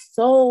 there are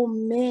so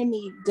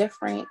many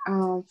different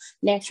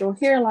natural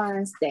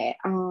hairlines that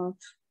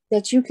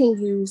that you can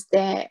use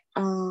that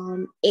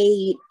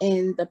aid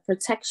in the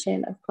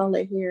protection of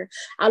color hair.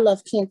 I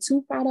love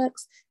Cantu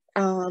products.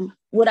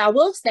 What I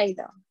will say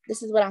though,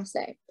 this is what I'll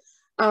say.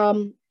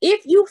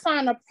 If you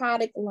find a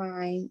product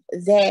line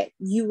that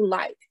you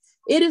like,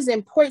 it is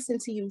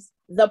important to use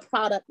the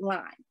product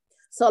line.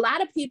 So a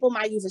lot of people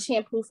might use a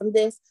shampoo from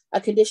this,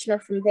 a conditioner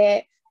from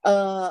that,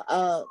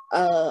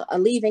 a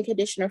leave-in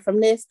conditioner from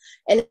this,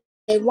 and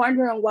they're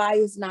wondering why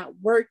it's not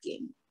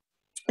working.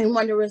 And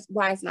wondering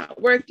why it's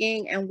not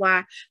working and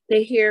why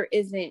the hair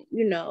isn't,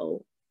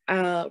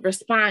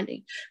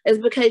 responding. It's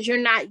because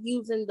you're not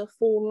using the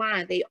full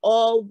line. They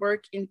all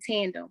work in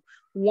tandem.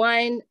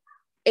 One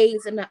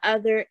aids in the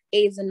other,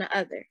 aids in the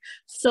other.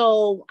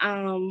 So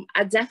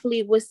I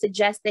definitely would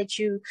suggest that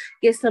you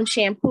get some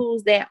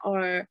shampoos that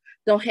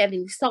don't have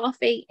any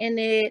sulfate in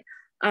it,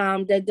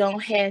 that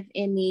don't have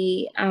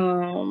any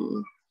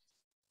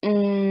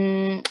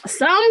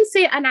some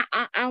say, and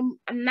I'm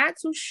not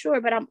too sure,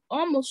 but I'm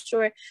almost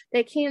sure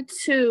they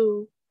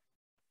Cantu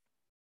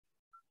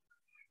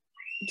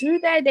do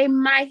that. They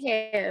might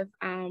have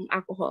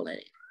alcohol in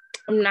it.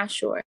 I'm not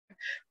sure,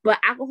 but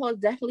alcohol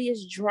definitely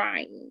is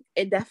drying.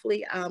 It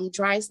definitely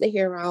dries the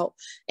hair out.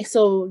 And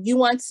so you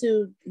want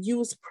to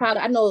use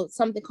product. I know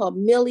something called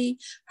Millie.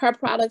 Her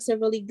products are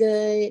really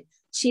good.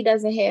 She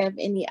doesn't have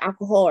any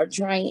alcohol or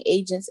drying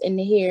agents in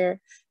the hair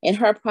in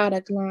her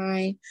product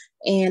line.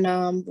 And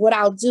what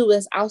I'll do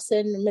is I'll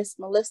send Miss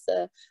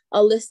Melissa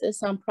a list of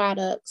some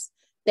products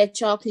that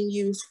y'all can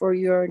use for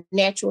your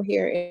natural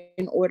hair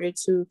in order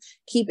to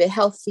keep it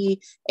healthy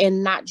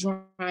and not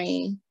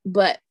drying.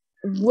 But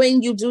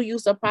when you do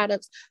use the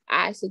products,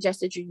 I suggest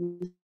that you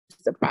use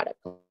the product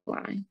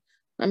line.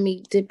 Let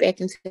me dip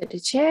back into the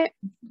chat.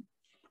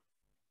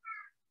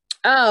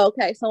 Oh,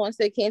 okay. Someone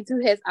said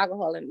Cantu has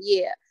alcohol in it.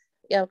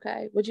 Yeah.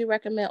 Okay. Would you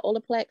recommend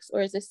Olaplex,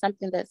 or is this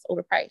something that's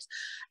overpriced?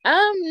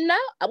 No.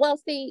 Well,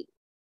 see.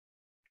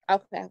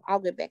 Okay,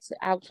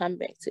 I'll come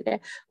back to that.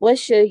 What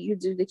should you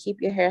do to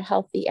keep your hair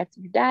healthy after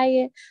you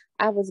diet?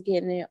 I was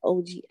getting an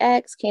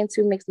OGX.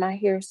 Cantu makes my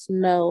hair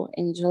snow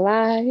in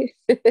July.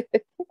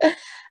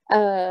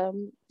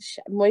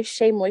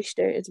 Shea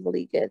Moisture is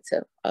really good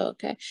too.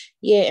 Okay.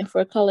 Yeah, and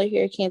for color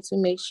hair, Cantu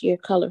makes your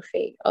color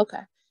fade.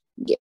 Okay.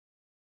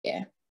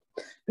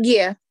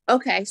 Yeah.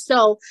 Okay.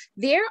 So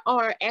there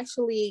are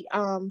actually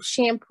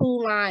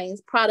shampoo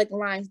lines, product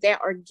lines that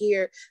are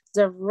geared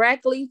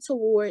directly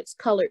towards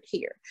colored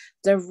hair,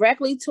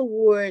 directly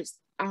towards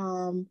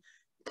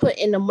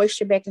putting the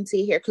moisture back into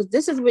your hair. Because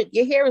this is what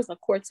your hair is, a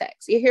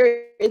cortex. Your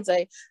hair is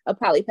a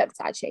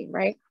polypeptide chain,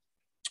 right?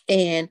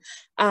 And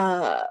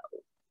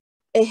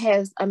it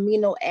has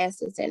amino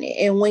acids in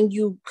it. And when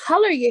you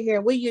color your hair,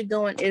 what you're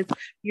doing is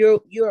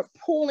you're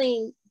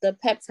pulling the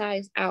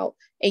peptides out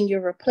and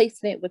you're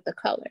replacing it with the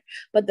color.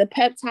 But the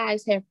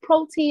peptides have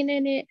protein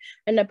in it,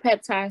 and the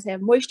peptides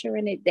have moisture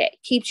in it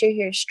that keeps your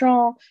hair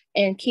strong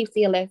and keeps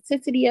the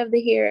elasticity of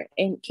the hair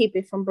and keep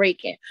it from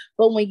breaking.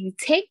 But when you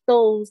take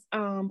those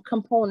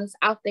components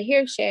out the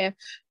hair shaft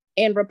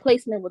and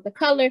replacing it with the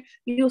color,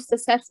 you're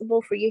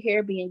susceptible for your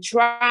hair being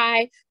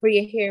dry, for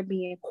your hair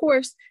being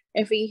coarse,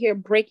 and for your hair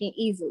breaking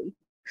easily.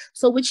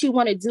 So what you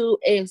want to do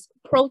is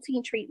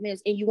protein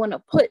treatments, and you want to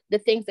put the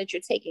things that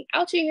you're taking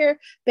out your hair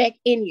back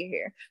in your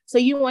hair. So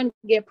you want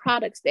to get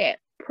products that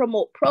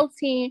promote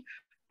protein,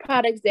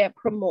 products that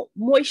promote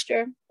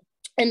moisture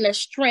and the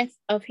strength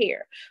of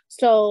hair.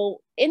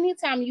 So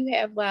anytime you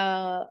have,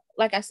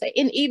 like I said,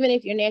 and even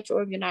if you're natural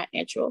or if you're not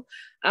natural,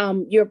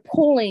 you're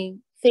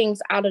pulling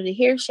things out of the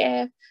hair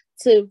shaft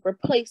to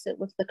replace it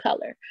with the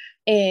color.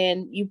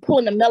 And you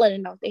pulling the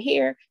melanin out the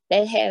hair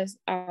that has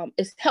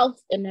its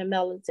health in the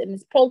melanin,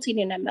 its protein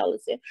in that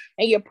melanin,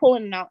 and you're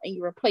pulling it out and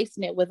you're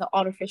replacing it with an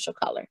artificial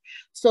color.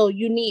 So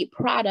you need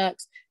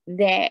products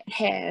that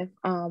have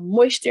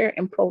moisture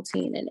and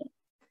protein in it.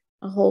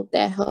 I hope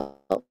that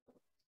helped.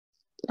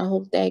 I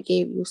hope that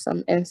gave you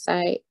some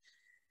insight.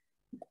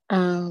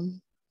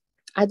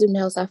 I do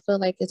nails. I feel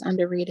like it's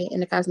underrated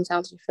in the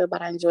cosmetology field,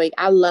 but I enjoy it.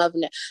 I love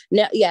nails.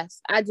 Now, yes,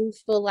 I do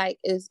feel like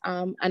it's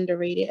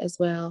underrated as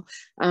well.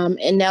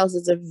 And nails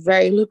is a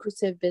very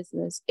lucrative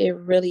business. It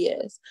really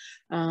is.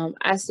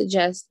 I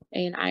suggest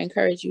and I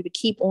encourage you to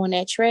keep on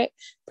that track,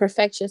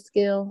 perfect your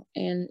skill,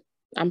 and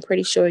I'm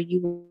pretty sure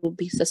you will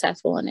be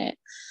successful in that.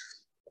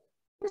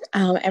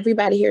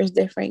 Everybody here is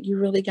different. You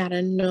really got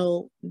to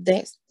know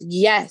that.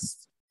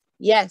 Yes.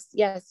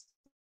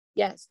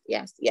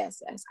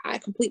 I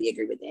completely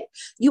agree with that.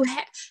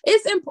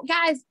 It's important,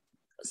 guys.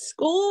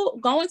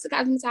 Going to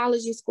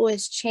cosmetology school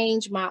has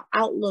changed my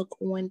outlook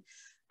on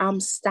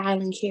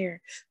styling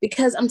hair,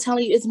 because I'm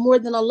telling you, it's more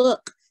than a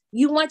look.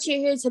 You want your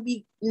hair to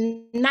be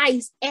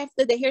nice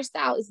after the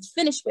hairstyle is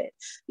finished with.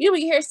 Your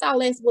hairstyle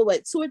lasts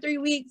what 2 or 3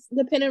 weeks,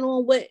 depending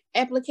on what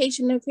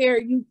application of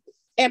hairstyling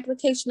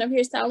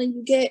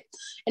you get.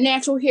 And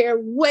natural hair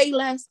way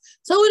less.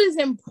 So it is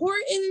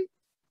important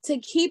to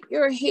keep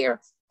your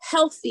hair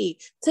healthy,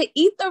 to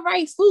eat the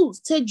right foods,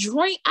 to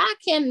drink. I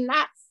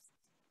cannot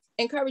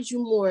encourage you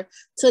more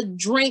to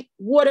drink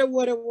water.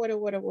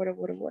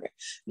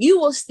 You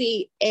will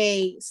see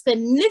a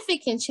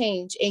significant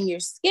change in your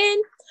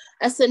skin,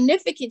 a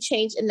significant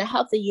change in the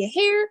health of your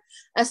hair,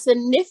 a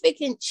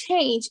significant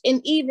change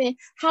in even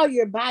how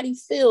your body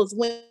feels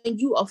when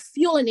you are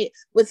fueling it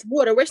with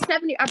water.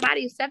 Our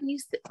body is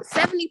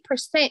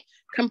 70%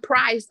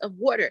 comprised of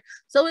water.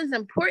 So it's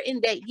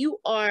important that you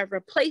are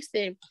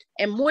replacing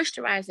and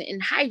moisturizing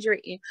and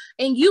hydrating,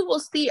 and you will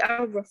see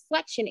a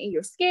reflection in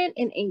your skin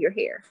and in your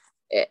hair.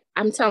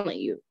 I'm telling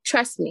you,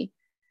 trust me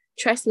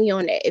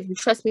on that. If you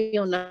trust me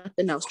on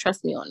nothing else,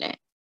 trust me on that.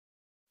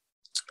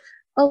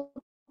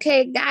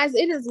 Okay, guys,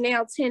 it is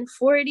now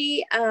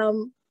 10:40.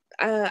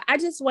 I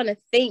just want to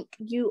thank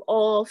you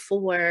all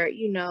for,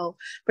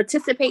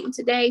 participating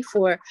today,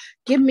 for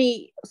giving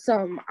me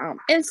some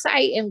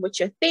insight in what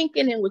you're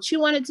thinking and what you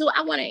want to do.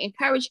 I want to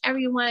encourage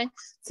everyone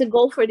to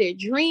go for their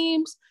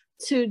dreams,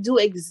 to do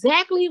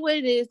exactly what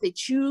it is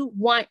that you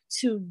want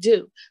to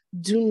do.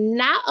 Do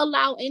not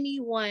allow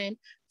anyone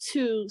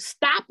to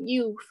stop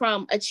you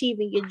from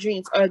achieving your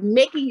dreams, or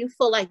making you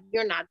feel like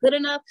you're not good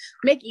enough,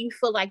 making you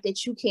feel like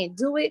that you can't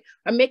do it,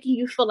 or making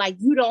you feel like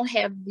you don't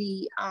have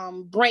the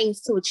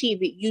brains to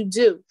achieve it. You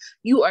do.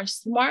 You are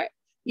smart.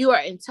 You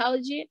are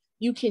intelligent.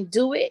 You can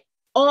do it.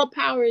 All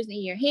power is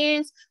in your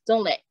hands.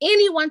 Don't let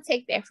anyone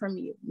take that from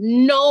you.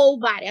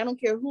 Nobody. I don't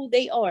care who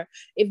they are.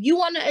 If you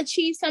want to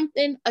achieve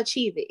something,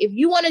 achieve it. If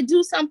you want to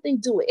do something,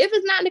 do it. If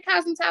it's not in the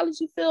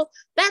cosmetology field,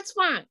 that's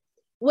fine.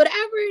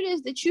 Whatever it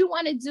is that you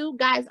want to do,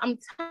 guys, I'm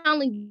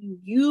telling you,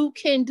 you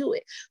can do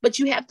it. But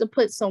you have to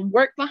put some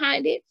work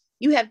behind it.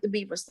 You have to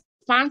be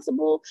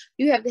responsible.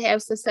 You have to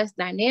have success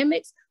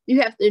dynamics.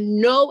 You have to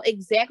know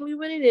exactly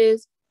what it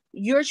is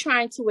you're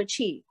trying to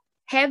achieve.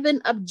 Have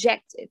an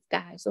objective,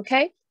 guys,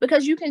 okay?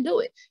 Because you can do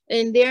it.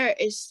 And there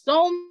is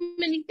so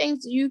many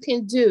things you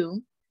can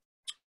do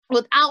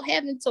without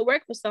having to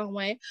work for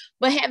someone,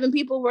 but having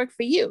people work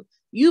for you.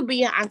 You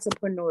be an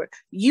entrepreneur,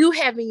 you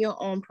having your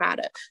own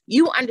product,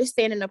 you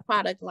understanding the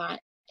product line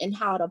and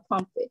how to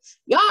pump it.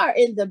 Y'all are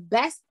in the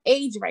best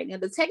age right now.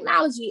 The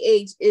technology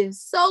age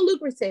is so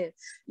lucrative.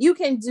 You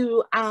can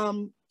do,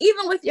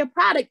 even with your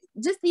product,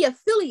 just the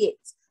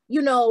affiliates,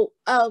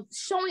 of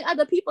showing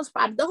other people's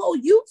product, the whole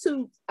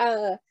YouTube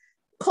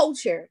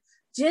culture,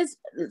 just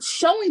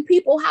showing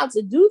people how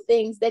to do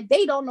things that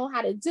they don't know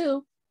how to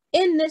do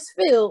in this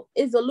field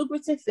is a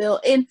lucrative field,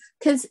 and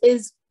because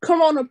is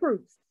corona proof.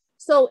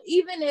 So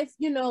even if,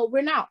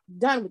 we're not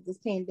done with this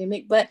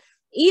pandemic, but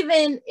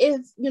even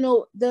if,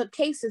 the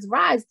cases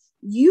rise,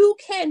 you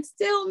can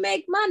still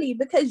make money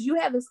because you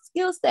have a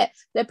skill set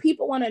that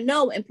people want to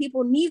know, and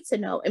people need to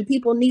know, and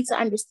people need to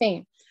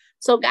understand.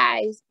 So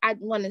guys, I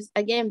want to,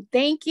 again,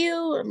 thank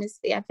you. Let me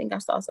see. I think I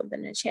saw something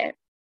in the chat.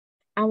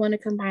 I want to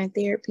combine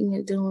therapy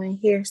and doing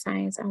hair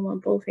science. I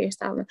want both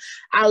hairstyling.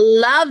 I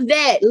love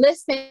that.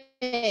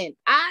 Listen,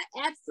 I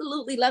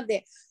absolutely love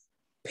that.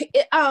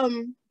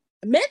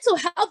 Mental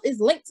health is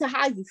linked to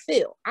how you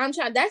feel.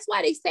 That's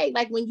why they say,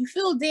 like, when you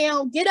feel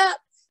down, get up,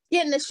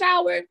 get in the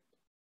shower,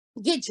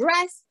 get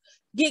dressed,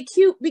 get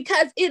cute,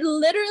 because it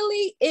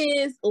literally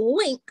is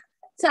linked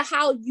to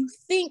how you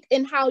think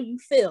and how you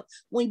feel.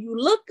 When you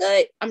look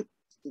good,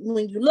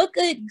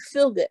 you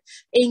feel good,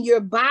 and your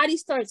body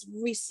starts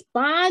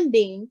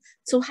responding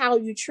to how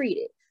you treat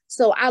it.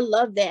 So I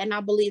love that, and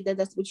I believe that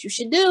that's what you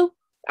should do.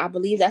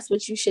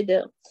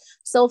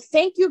 So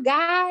thank you,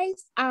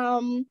 guys.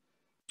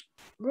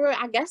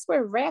 I guess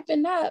we're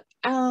wrapping up.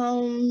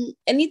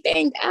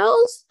 Anything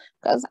else?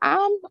 Because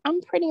I'm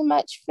pretty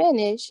much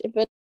finished.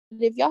 But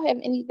if y'all have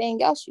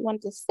anything else you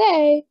want to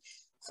say,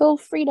 feel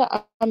free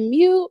to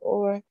unmute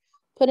or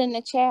put in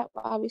the chat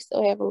while we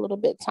still have a little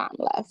bit of time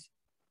left.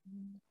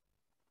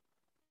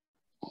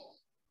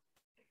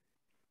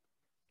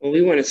 Well,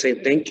 we want to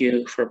say thank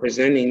you for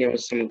presenting. There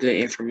was some good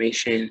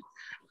information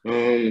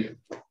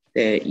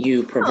that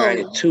you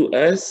provided to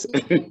us.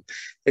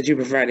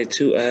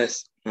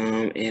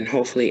 And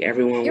hopefully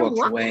everyone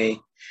walks away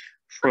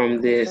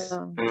from this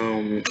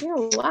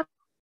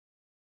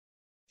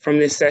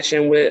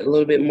session with a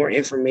little bit more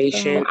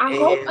information. I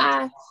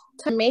hope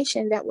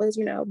information that was,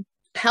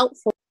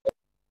 helpful.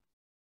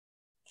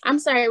 I'm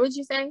sorry, what'd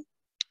you say?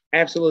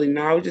 Absolutely.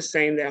 No, I was just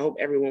saying that I hope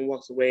everyone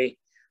walks away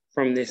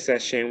from this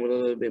session with a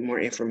little bit more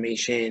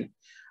information.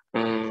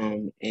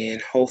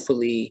 And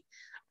hopefully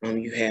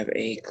you have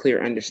a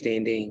clear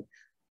understanding,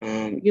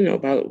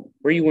 about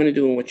where you want to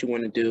do and what you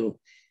want to do.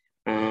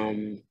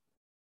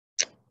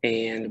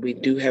 And we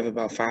do have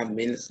about 5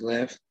 minutes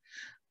left.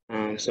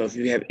 So if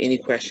you have any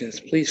questions,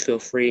 please feel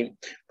free.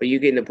 But you're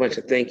getting a bunch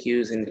of thank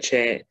yous in the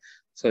chat.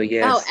 So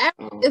yes.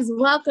 Everyone is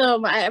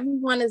welcome.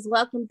 Everyone is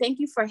welcome. Thank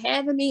you for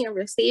having me and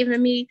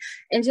receiving me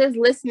and just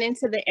listening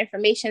to the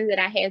information that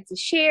I had to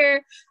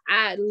share.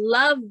 I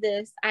love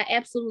this. I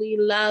absolutely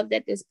love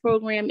that this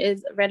program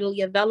is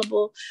readily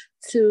available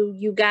to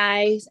you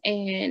guys,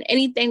 and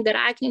anything that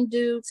I can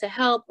do to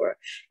help or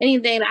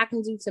anything that I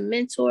can do to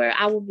mentor,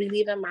 I will be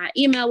leaving my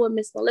email with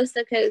Miss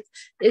Melissa, because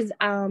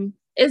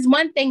it's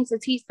one thing to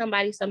teach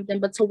somebody something,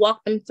 but to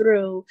walk them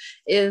through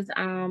is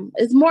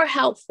more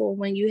helpful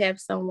when you have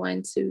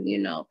someone to, you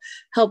know,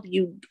 help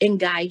you and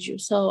guide you.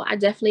 So I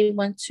definitely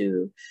want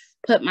to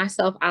put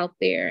myself out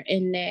there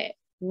in that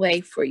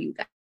way for you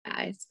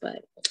guys.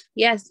 But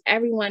yes,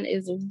 everyone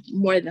is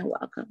more than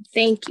welcome.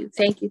 Thank you.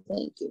 Thank you.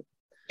 Thank you.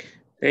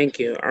 Thank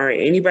you. All right.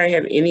 Anybody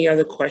have any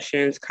other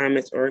questions,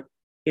 comments, or,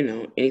 you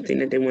know, anything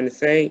that they want to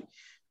say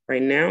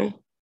right now?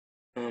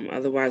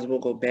 Otherwise, we'll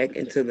go back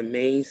into the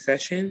main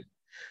session.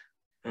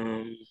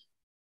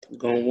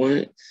 Going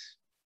once,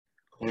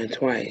 going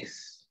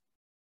twice,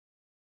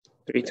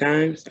 3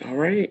 times. All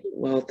right.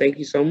 Well, thank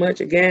you so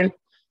much again.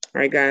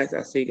 All right, guys.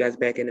 I'll see you guys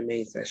back in the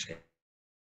main session.